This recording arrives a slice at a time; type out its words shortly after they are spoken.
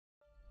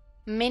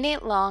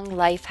Minute-long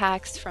life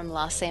hacks from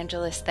Los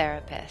Angeles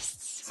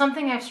therapists.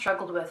 Something I've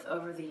struggled with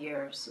over the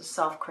years is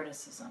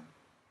self-criticism.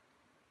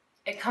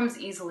 It comes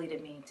easily to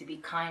me to be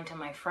kind to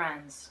my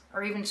friends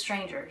or even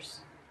strangers,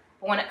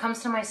 but when it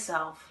comes to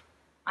myself,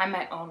 I'm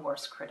my own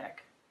worst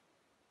critic.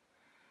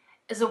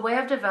 As a way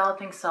of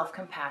developing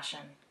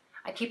self-compassion,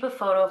 I keep a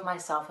photo of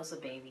myself as a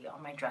baby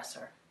on my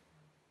dresser.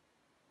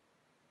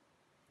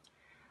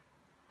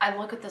 I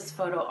look at this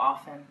photo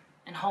often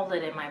and hold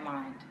it in my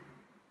mind.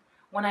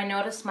 When I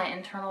notice my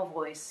internal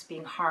voice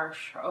being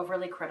harsh or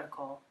overly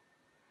critical,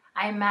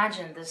 I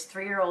imagine this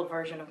 3-year-old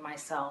version of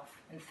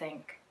myself and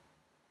think,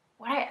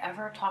 would I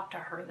ever talk to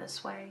her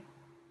this way?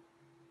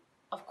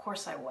 Of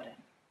course I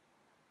wouldn't.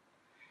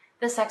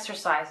 This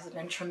exercise has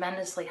been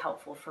tremendously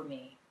helpful for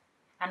me,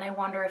 and I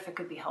wonder if it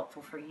could be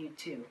helpful for you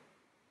too.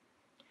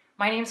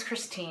 My name's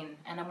Christine,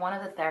 and I'm one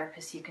of the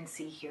therapists you can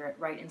see here at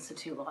Wright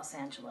Institute Los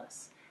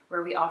Angeles,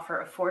 where we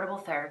offer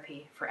affordable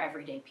therapy for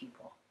everyday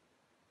people.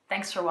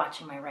 Thanks for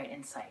watching my Wright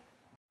Insight.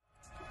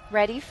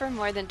 Ready for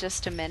more than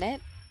just a minute?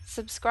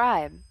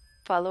 Subscribe.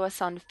 Follow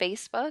us on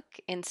Facebook,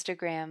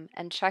 Instagram,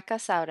 and check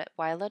us out at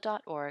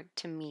wyla.org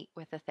to meet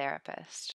with a therapist.